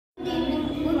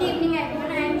Good evening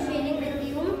everyone. I am sharing with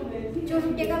you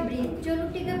Choluteca breeze.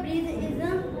 Choluteca breeze is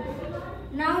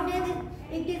nowadays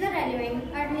it is a relevant.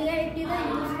 Earlier it is a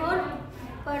use for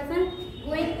person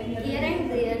going here and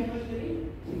there.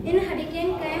 In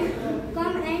hurricane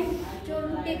come and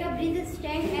Choluteca breeze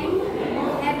stand and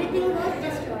everything was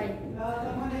destroyed.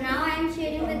 Now I am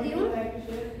sharing with you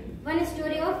one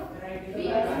story of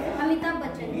Amitabh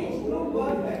Bachchan.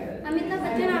 Amitabh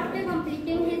Bachchan, after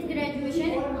completing his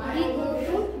graduation, he go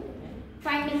to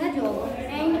finding a job,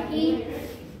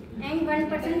 and one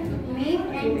person met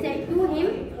and said to him,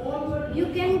 "You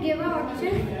can give a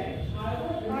audition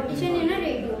in a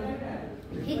radio."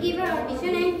 He gave an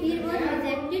audition and he was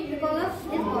rejected because of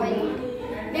his voice.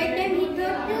 That time he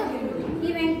thought he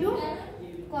went to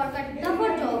Kolkata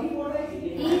for job.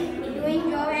 He is doing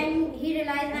job and he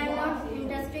realized I am not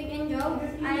interested in job.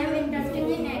 I am interested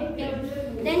in acting.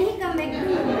 Then he come back to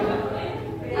Mumbai.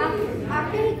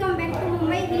 After he come back to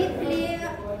Mumbai,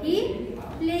 he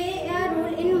play a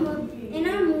role in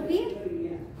a movie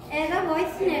as a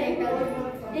voice narrator.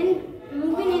 In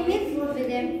movie name is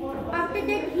Vijay. After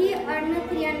that he earned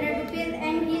 300 rupees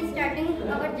and he is starting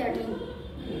our journey.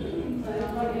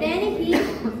 Then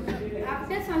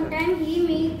after some time he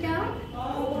meet a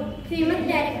famous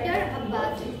director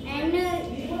Abbas and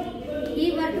he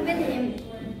worked with him.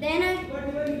 Then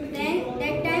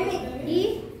that time he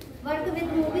worked with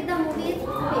movie. The movie is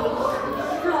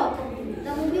flop.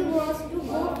 The movie was to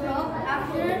go flop.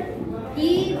 After he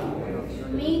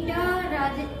meet a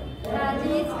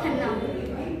Rajesh Khanna.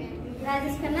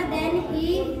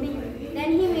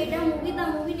 Then he made a movie. The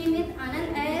movie name is Anand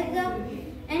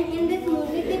and in this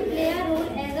movie they play a role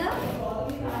as a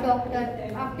doctor.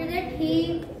 After that he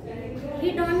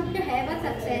don't have a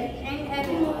success and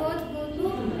every movie was go to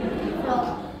flop.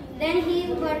 Then he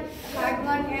worked hard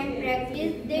work and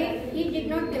practice. He did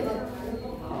not give up.